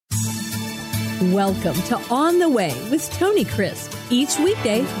Welcome to On the Way with Tony Crisp. Each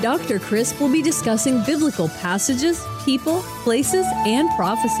weekday, Dr. Crisp will be discussing biblical passages, people, places, and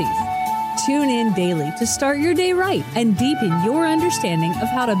prophecies. Tune in daily to start your day right and deepen your understanding of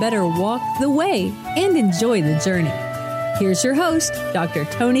how to better walk the way and enjoy the journey. Here's your host, Dr.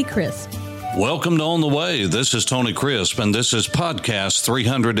 Tony Crisp. Welcome to On the Way. This is Tony Crisp, and this is podcast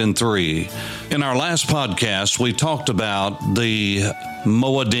 303. In our last podcast, we talked about the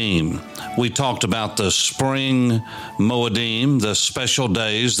Moedim. We talked about the spring Moedim, the special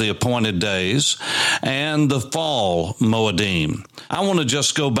days, the appointed days, and the fall Moedim. I want to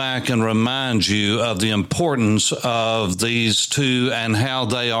just go back and remind you of the importance of these two and how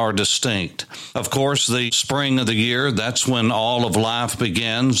they are distinct. Of course, the spring of the year, that's when all of life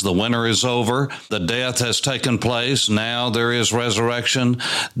begins. The winter is over. The death has taken place. Now there is resurrection.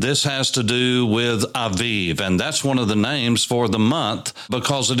 This has to do with Aviv, and that's one of the names for the month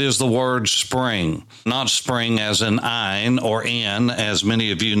because it is the word spring, not spring as in ein or in, as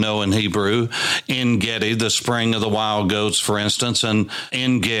many of you know in Hebrew. En Gedi, the spring of the wild goats, for instance, and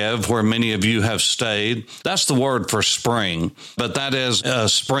En Gev, where many of you have stayed. That's the word for spring, but that is a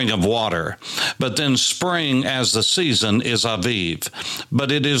spring of water. But then spring as the season is Aviv.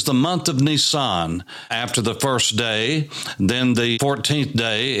 But it is the month of Nisan. After the first day, then the 14th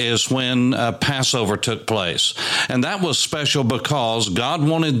day is when Passover took place. And that was special because God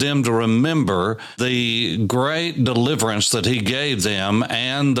wanted them to remember the great deliverance that he gave them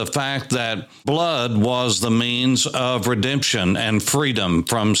and the fact that blood was the means of redemption and freedom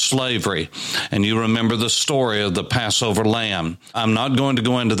from slavery. And you remember the story of the Passover lamb. I'm not going to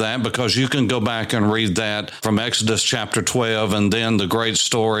go into that because you can go back and read that from Exodus chapter 12 and then the great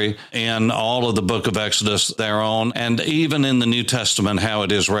story in all of the book of Exodus thereon, and even in the New Testament how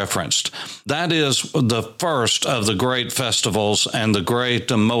it is referenced. That is the first of the great festivals and the great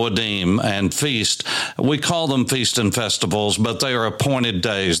Moedim and feast. We call them feast and festivals, but they are appointed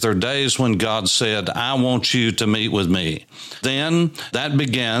days. They're days when God said, I want you to meet with me. Then that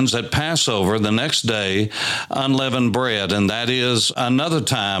begins at Passover, the next day, unleavened bread, and that is another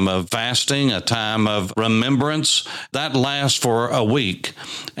time of fasting, a time of remembrance. That lasts for a week.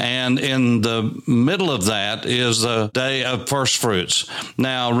 And in the middle of that is the day of first fruits.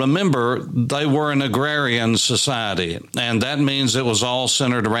 Now, remember, they were an agrarian society, and that means it was all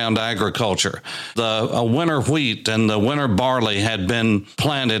centered around agriculture. The winter wheat and the winter barley had been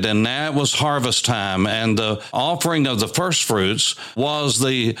planted, and now it was harvest time, and the offering of the first fruits was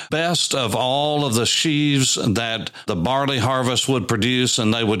the best of all of the sheaves that the barley harvest would produce,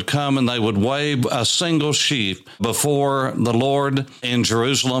 and they would come and they would wave a single sheaf before the Lord in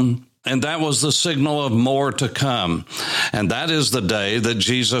Jerusalem. And that was the signal of more to come. And that is the day that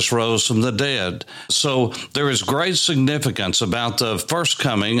Jesus rose from the dead. So there is great significance about the first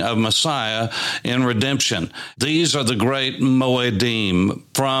coming of Messiah in redemption. These are the great Moedim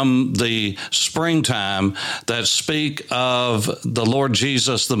from the springtime that speak of the Lord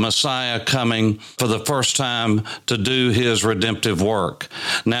Jesus, the Messiah, coming for the first time to do his redemptive work.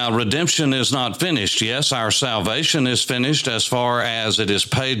 Now, redemption is not finished. Yes, our salvation is finished as far as it is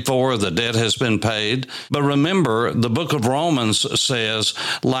paid for. The debt has been paid. But remember, the book of Romans says,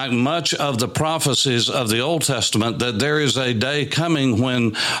 like much of the prophecies of the Old Testament, that there is a day coming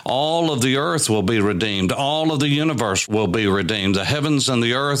when all of the earth will be redeemed. All of the universe will be redeemed. The heavens and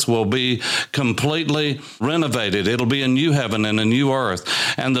the earth will be completely renovated. It'll be a new heaven and a new earth.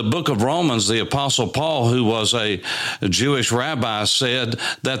 And the book of Romans, the Apostle Paul, who was a Jewish rabbi, said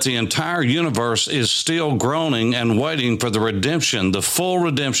that the entire universe is still groaning and waiting for the redemption, the full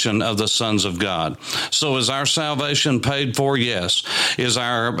redemption of the sons of God. So is our salvation paid for? Yes. Is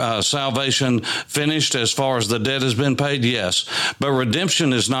our salvation finished as far as the debt has been paid? Yes. But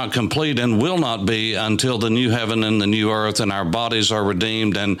redemption is not complete and will not be until the new heaven and the new earth and our bodies are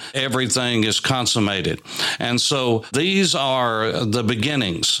redeemed and everything is consummated. And so these are the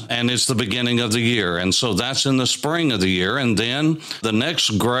beginnings, and it's the beginning of the year. And so that's in the spring of the year. And then the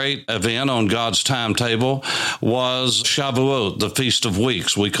next great event on God's timetable was Shavuot, the Feast of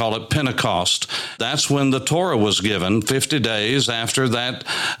Weeks. We call it Pentecost. That's when the Torah was given, 50 days after that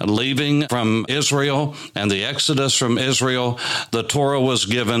leaving from Israel and the Exodus from Israel. The Torah was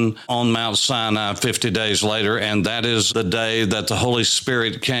given on Mount Sinai 50 days later, and that is the day that the Holy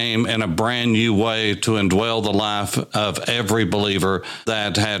Spirit came in a brand new way to indwell the life of every believer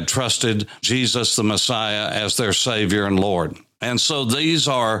that had trusted Jesus the Messiah as their Savior and Lord. And so these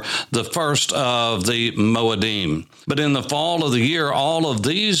are the first of the Moedim. But in the fall of the year, all of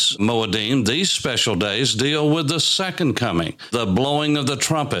these Moedim, these special days, deal with the second coming, the blowing of the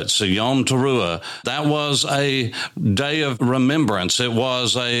trumpets, Yom Teruah. That was a day of remembrance. It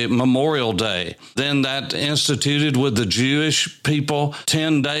was a memorial day. Then that instituted with the Jewish people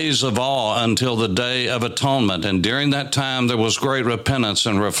 10 days of awe until the Day of Atonement. And during that time, there was great repentance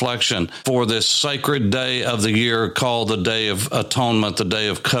and reflection for this sacred day of the year called the Day of Atonement, the Day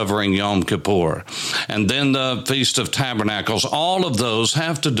of Covering, Yom Kippur. And then the Feast of Tabernacles. All of those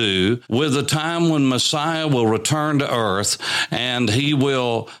have to do with the time when Messiah will return to earth and he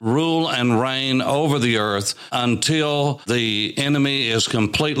will rule and reign over the earth until the enemy is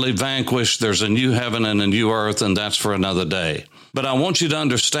completely vanquished. There's a new heaven and a new earth, and that's for another day. But I want you to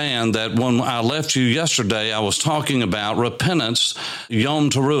understand that when I left you yesterday, I was talking about repentance. Yom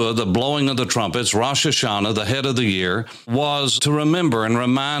Teruah, the blowing of the trumpets, Rosh Hashanah, the head of the year, was to remember and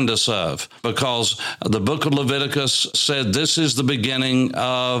remind us of, because the book of Leviticus said this is the beginning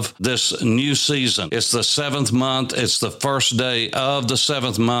of this new season. It's the seventh month. It's the first day of the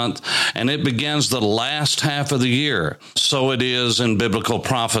seventh month, and it begins the last half of the year. So it is in biblical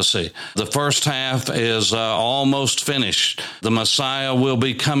prophecy. The first half is almost finished. The Messiah will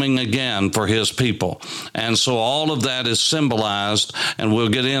be coming again for his people. And so all of that is symbolized, and we'll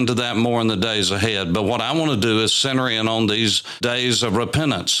get into that more in the days ahead. But what I want to do is center in on these days of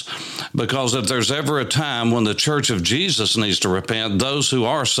repentance, because if there's ever a time when the Church of Jesus needs to repent, those who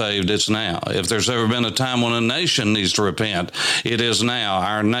are saved, it's now. If there's ever been a time when a nation needs to repent, it is now.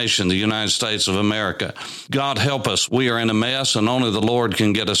 Our nation, the United States of America. God help us. We are in a mess, and only the Lord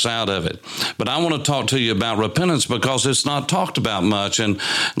can get us out of it. But I want to talk to you about repentance because it's not talked about much, and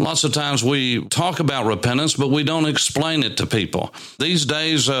lots of times we talk about repentance, but we don't explain it to people. These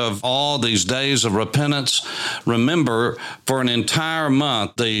days of awe, these days of repentance, remember, for an entire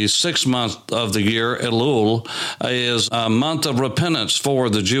month, the 6th month of the year, Elul, is a month of repentance for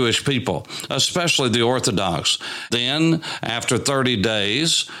the Jewish people, especially the Orthodox. Then, after 30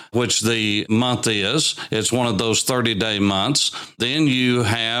 days, which the month is, it's one of those 30-day months, then you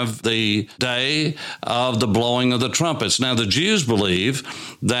have the day of the blowing of the trumpets. Now, the Jews believe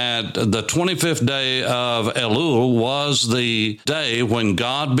that the 25th day of Elul was the day when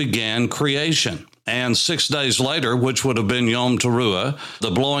God began creation. And 6 days later, which would have been Yom Teruah, the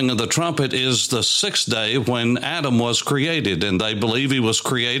blowing of the trumpet is the 6th day when Adam was created. And they believe he was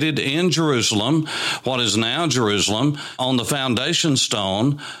created in Jerusalem, what is now Jerusalem, on the foundation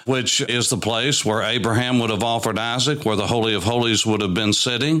stone, which is the place where Abraham would have offered Isaac, where the Holy of Holies would have been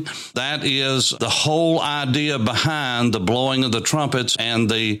sitting. That is the whole idea behind the blowing of the trumpets and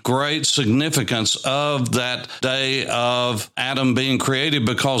the great significance of that day of Adam being created,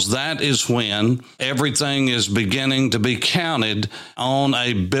 because that is when everything is beginning to be counted on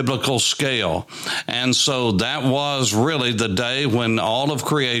a biblical scale. And so that was really the day when all of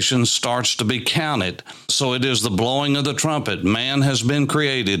creation starts to be counted. So it is the blowing of the trumpet. Man has been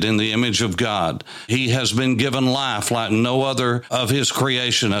created in the image of God. He has been given life like no other of his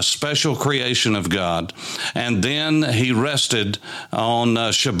creation, a special creation of God. And then he rested on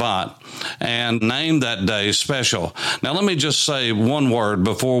Shabbat and named that day special. Now, let me just say one word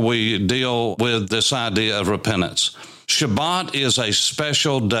before we deal with this idea of repentance. Shabbat is a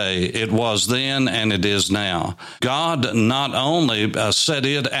special day. It was then and it is now. God not only set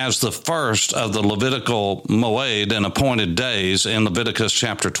it as the first of the Levitical moed and appointed days in Leviticus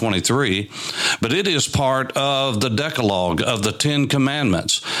chapter 23, but it is part of the Decalogue of the 10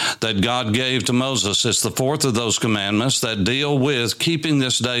 Commandments that God gave to Moses. It's the fourth of those commandments that deal with keeping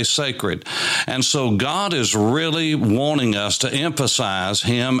this day sacred. And so God is really wanting us to emphasize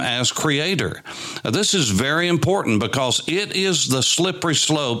him as creator. Now, this is very important because it is the slippery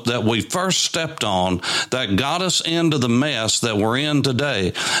slope that we first stepped on that got us into the mess that we're in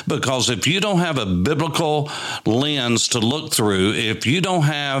today. Because if you don't have a biblical lens to look through, if you don't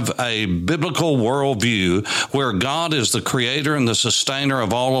have a biblical worldview where God is the creator and the sustainer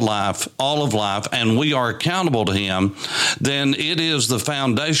of all of life, and we are accountable to him, then it is the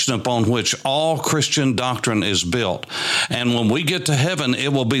foundation upon which all Christian doctrine is built. And when we get to heaven,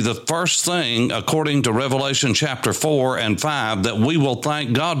 it will be the first thing, according to Revelation chapter 4 and 5, that we will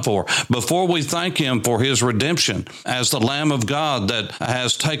thank God for before we thank him for his redemption as the Lamb of God that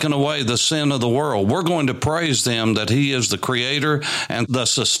has taken away the sin of the world. We're going to praise him that he is the creator and the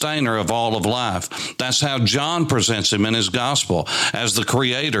sustainer of all of life. That's how John presents him in his gospel, as the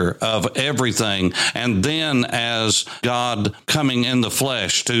creator creator of everything, and then as God coming in the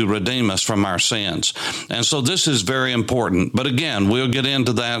flesh to redeem us from our sins. And so this is very important. But again, we'll get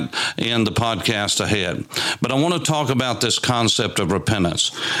into that in the podcast ahead. But I want to talk about this concept of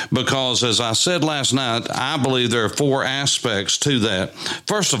repentance, because as I said last night, I believe there are four aspects to that.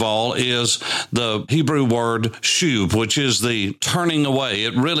 First of all is the Hebrew word shuv, which is the turning away.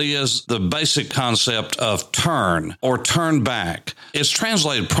 It really is the basic concept of turn or turn back. It's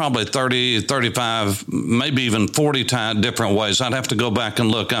translated probably 30, 35, maybe even 40 different ways. I'd have to go back and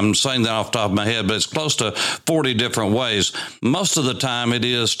look. I'm saying that off the top of my head, but it's close to 40 different ways. Most of the time it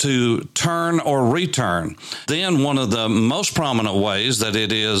is to turn or return. Then one of the most prominent ways that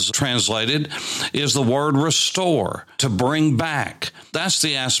it is translated is the word restore, to bring back. That's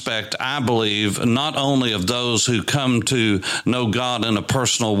the aspect, I believe, not only of those who come to know God in a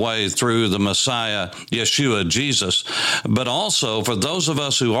personal way through the Messiah, Yeshua, Jesus, but also for those of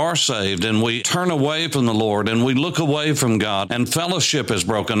us who are saved and we turn away from the Lord and we look away from God and fellowship is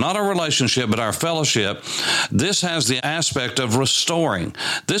broken, not our relationship, but our fellowship. This has the aspect of restoring.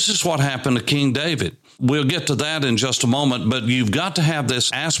 This is what happened to King David. We'll get to that in just a moment, but you've got to have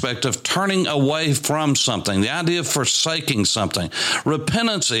this aspect of turning away from something, the idea of forsaking something.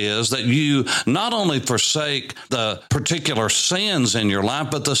 Repentance is that you not only forsake the particular sins in your life,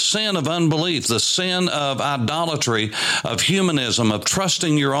 but the sin of unbelief, the sin of idolatry, of humanism, of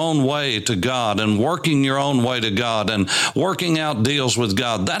trusting your own way to God and working your own way to God and working out deals with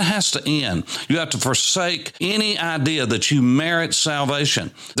God. That has to end. You have to forsake any idea that you merit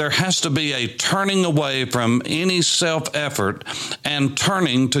salvation. There has to be a turning away from any self-effort and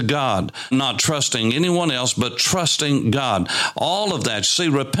turning to God, not trusting anyone else, but trusting God. All of that. See,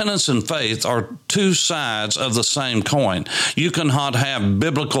 repentance and faith are two sides of the same coin. You cannot have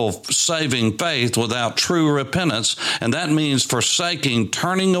biblical saving faith without true repentance, and that means forsaking,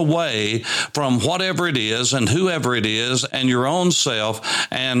 turning away from whatever it is and whoever it is and your own self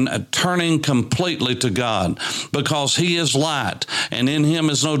and turning completely to God, because He is light and in Him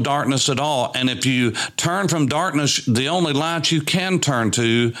is no darkness at all. And if you turn from darkness, the only light you can turn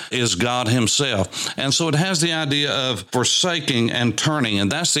to is God Himself. And so it has the idea of forsaking and turning,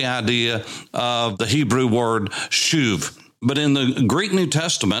 and that's the idea of the Hebrew word shuv. But in the Greek New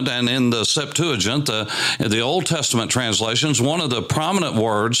Testament and in the Septuagint, the Old Testament translations, one of the prominent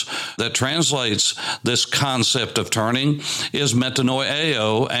words that translates this concept of turning is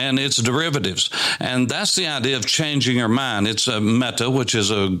metanoeo and its derivatives. And that's the idea of changing your mind. It's a meta, which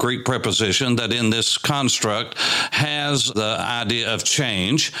is a Greek preposition that in this construct has the idea of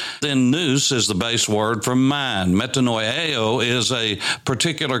change. Then nous is the base word for mind. Metanoeo is a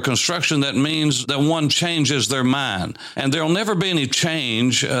particular construction that means that one changes their mind. And there'll never be any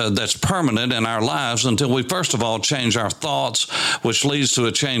change that's permanent in our lives until we, first of all, change our thoughts, which leads to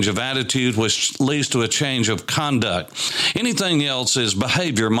a change of attitude, which leads to a change of conduct. Anything else is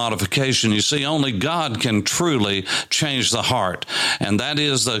behavior modification. You see, only God can truly change the heart. And that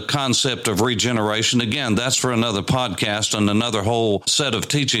is the concept of regeneration. Again, that's for another podcast and another whole set of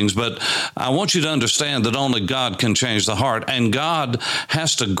teachings. But I want you to understand that only God can change the heart. And God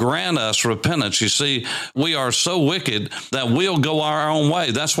has to grant us repentance. You see, we are so wicked that we'll go our own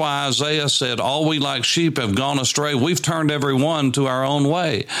way. That's why Isaiah said, all we like sheep have gone astray. We've turned every one to our own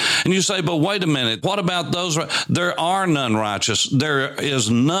way. And you say, but wait a minute, what about those? There are none righteous. There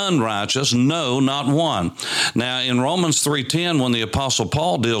is none righteous, no, not one. Now, in Romans 3:10, when the Apostle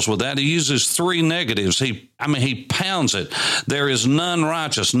Paul deals with that, he uses three negatives. He pounds it. There is none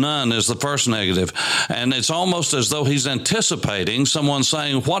righteous. None is the first negative. And it's almost as though he's anticipating someone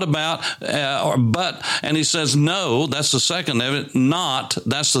saying, what about, or but, and he says, no, that's the second negative. Not,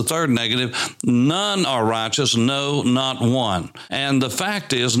 that's the third negative. None are righteous. No, not one. And the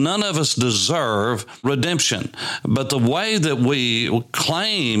fact is, none of us deserve redemption. But the way that we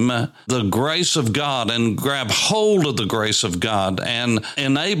claim the grace of God and grab hold of the grace of God and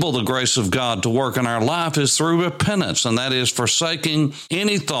enable the grace of God to work in our life is through repentance, and that is forsaking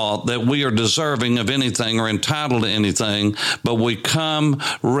any thought that we are deserving of anything or entitled to anything, but we come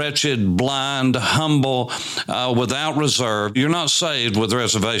wretched, blind, humble, without reserve. You're not saved with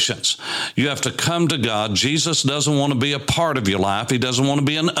reservations. You have to come to God. Jesus doesn't want to be a part of your life. He doesn't want to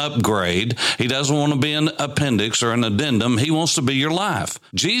be an upgrade. He doesn't want to be an appendix or an addendum. He wants to be your life.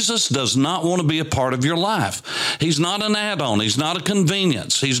 Jesus does not want to be a part of your life. He's not an add-on. He's not a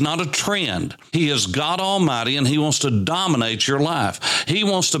convenience. He's not a trend. He is God Almighty. Almighty, and He wants to dominate your life. He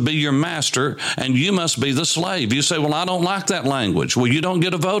wants to be your master, and you must be the slave. You say, well, I don't like that language. Well, you don't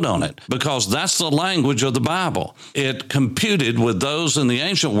get a vote on it, because that's the language of the Bible. It computed with those in the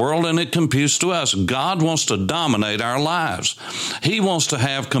ancient world, and it computes to us. God wants to dominate our lives. He wants to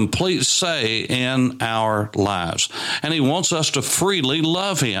have complete say in our lives, and He wants us to freely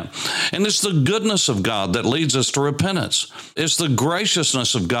love Him. And it's the goodness of God that leads us to repentance. It's the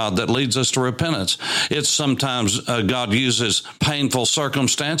graciousness of God that leads us to repentance. It's sometimes God uses painful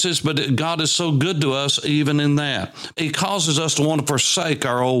circumstances, but God is so good to us even in that. He causes us to want to forsake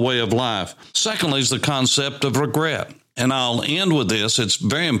our old way of life. Secondly is the concept of regret. And I'll end with this. It's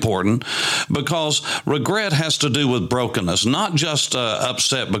very important, because regret has to do with brokenness, not just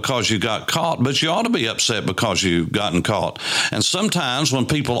upset because you got caught, but you ought to be upset because you've gotten caught. And sometimes when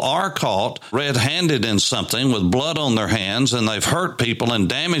people are caught red-handed in something with blood on their hands, and they've hurt people and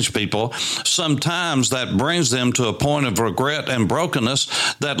damaged people, sometimes that brings them to a point of regret and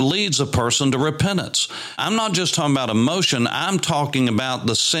brokenness that leads a person to repentance. I'm not just talking about emotion. I'm talking about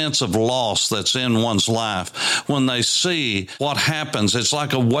the sense of loss that's in one's life when they see what happens. It's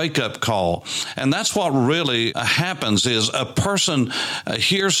like a wake-up call. And that's what really happens is a person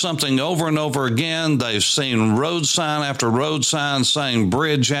hears something over and over again. They've seen road sign after road sign saying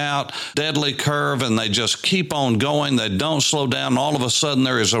bridge out, deadly curve, and they just keep on going. They don't slow down. All of a sudden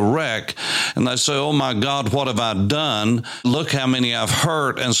there is a wreck, and they say, oh my God, what have I done? Look how many I've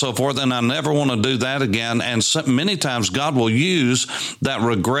hurt, and so forth, and I never want to do that again. And so many times God will use that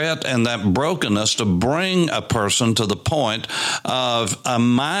regret and that brokenness to bring a person to the point of a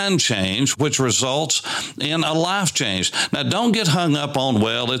mind change, which results in a life change. Now, don't get hung up on,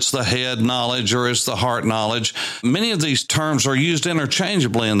 well, it's the head knowledge or it's the heart knowledge. Many of these terms are used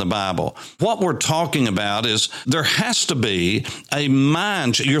interchangeably in the Bible. What we're talking about is there has to be a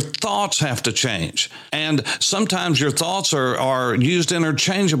mind. Your thoughts have to change. And sometimes your thoughts are used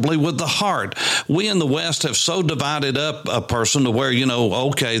interchangeably with the heart. We in the West have so divided up a person to where,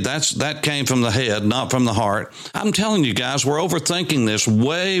 okay, that came from the head, not from the heart. I'm telling you guys, we're overthinking this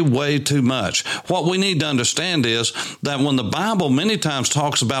way, way too much. What we need to understand is that when the Bible many times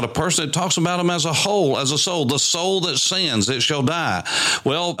talks about a person, it talks about them as a whole, as a soul. The soul that sins, it shall die.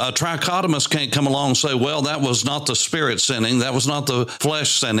 Well, a trichotomist can't come along and say, well, that was not the spirit sinning. That was not the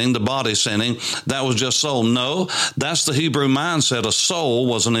flesh sinning, the body sinning. That was just soul. No, that's the Hebrew mindset. A soul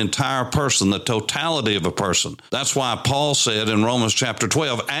was an entire person, the totality of a person. That's why Paul said in Romans chapter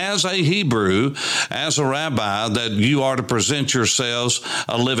 12, as a Hebrew, as a rabbi, that you are to present yourselves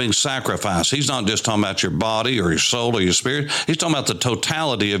a living sacrifice. He's not just talking about your body or your soul or your spirit. He's talking about the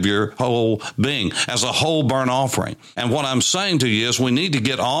totality of your whole being as a whole burnt offering. And what I'm saying to you is we need to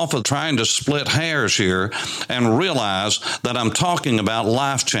get off of trying to split hairs here and realize that I'm talking about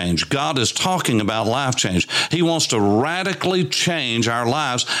life change. God is talking about life change. He wants to radically change our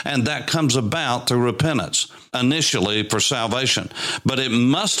lives, and that comes about through repentance, initially for salvation. But it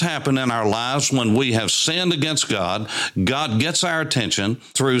must happen in our lives when we have sinned against God. God gets our attention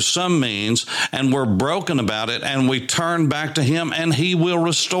through some means, and we're broken about it, and we turn back to Him, and He will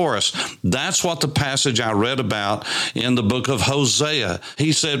restore us. That's what the passage I read about in the book of Hosea.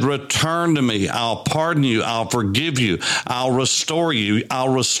 He said, return to me. I'll pardon you. I'll forgive you. I'll restore you. I'll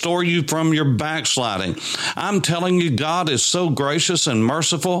restore you from your backsliding. I'm telling you, God is so gracious and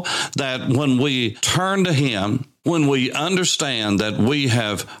merciful that when we turn to Him, when we understand that we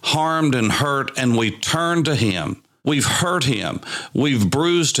have harmed and hurt and we turn to Him, we've hurt Him, we've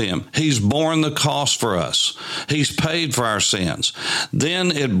bruised Him, He's borne the cost for us, He's paid for our sins, then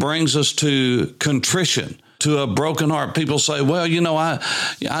it brings us to contrition, to a broken heart. People say, well,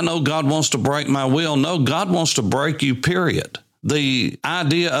 I know God wants to break my will. No, God wants to break you, period. The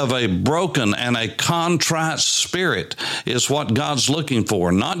idea of a broken and a contrite spirit is what God's looking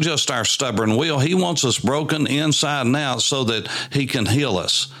for, not just our stubborn will. He wants us broken inside and out so that He can heal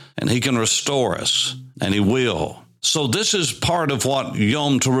us and He can restore us, and He will. So this is part of what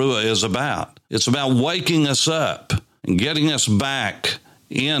Yom Teruah is about. It's about waking us up and getting us back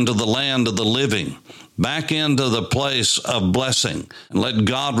into the land of the living, back into the place of blessing, and let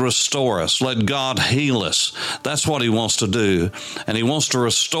God restore us. Let God heal us. That's what He wants to do. And He wants to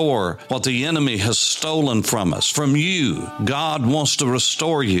restore what the enemy has stolen from us, from you. God wants to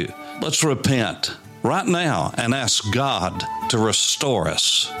restore you. Let's repent right now and ask God to restore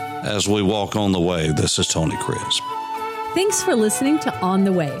us as we walk on the way. This is Tony Crisp. Thanks for listening to On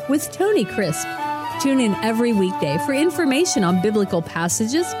the Way with Tony Crisp. Tune in every weekday for information on biblical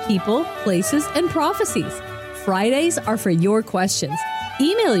passages, people, places, and prophecies. Fridays are for your questions.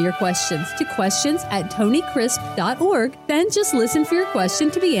 Email your questions to questions@tonycrisp.org. Then just listen for your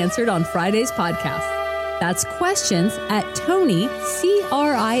question to be answered on Friday's podcast. That's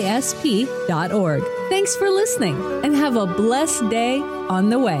questions@TonyCrisp.org. Thanks for listening and have a blessed day on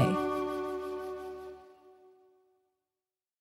the way.